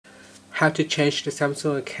how to change the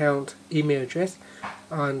Samsung account email address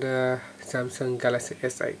on the Samsung Galaxy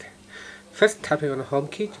S8. First, tapping on the home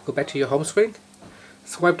key to go back to your home screen.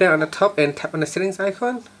 Swipe down on the top and tap on the settings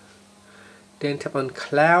icon. Then tap on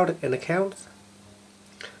cloud and accounts.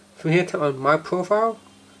 From here, tap on my profile.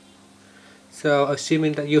 So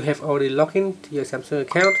assuming that you have already logged in to your Samsung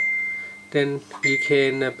account, then you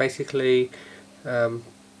can basically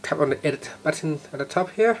tap on the edit button at the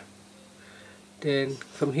top here. Then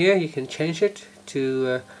from here you can change it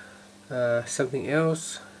to something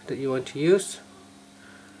else that you want to use.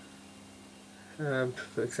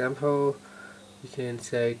 For example, you can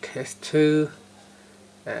say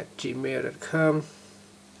test2@gmail.com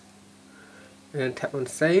and tap on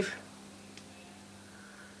save.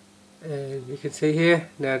 And you can see here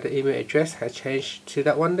now the email address has changed to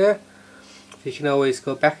that one there. You can always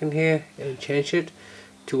go back in here and change it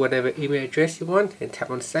to whatever email address you want and tap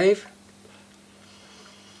on save.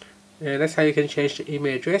 And that's how you can change the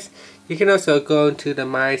email address. You can also go into the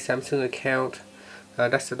My Samsung account,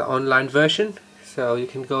 that's the online version, so you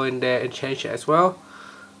can go in there and change it as well.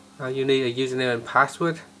 You need a username and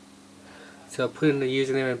password, so put in the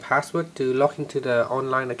username and password to log into the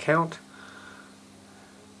online account.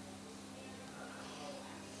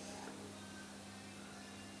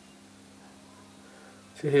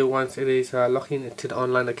 So here, once it is logged into the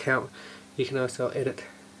online account, you can also edit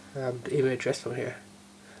the email address from here.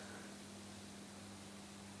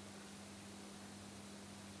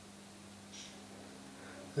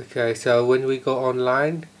 Okay, so when we go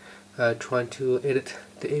online trying to edit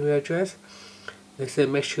the email address, let's say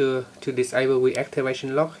make sure to disable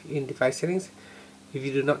reactivation lock in device settings. If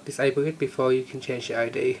you do not disable it before you can change the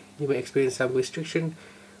ID, you may experience some restriction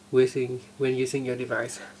when using your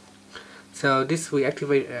device. So this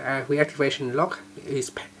reactivation lock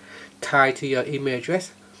is tied to your email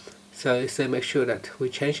address, so make sure that we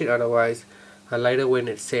change it, otherwise later when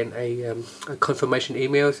it sends a confirmation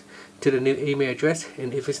emails to the new email address,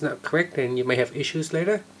 and if it's not correct, then you may have issues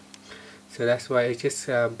later. So that's why it's just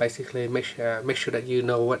basically make sure that you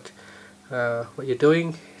know what you're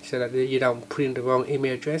doing, so that you don't put in the wrong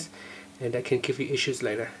email address, and that can give you issues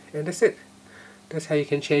later. And that's it. That's how you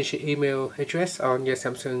can change your email address on your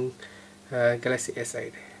Samsung Galaxy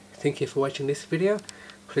S8. Thank you for watching this video.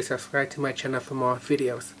 Please subscribe to my channel for more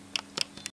videos.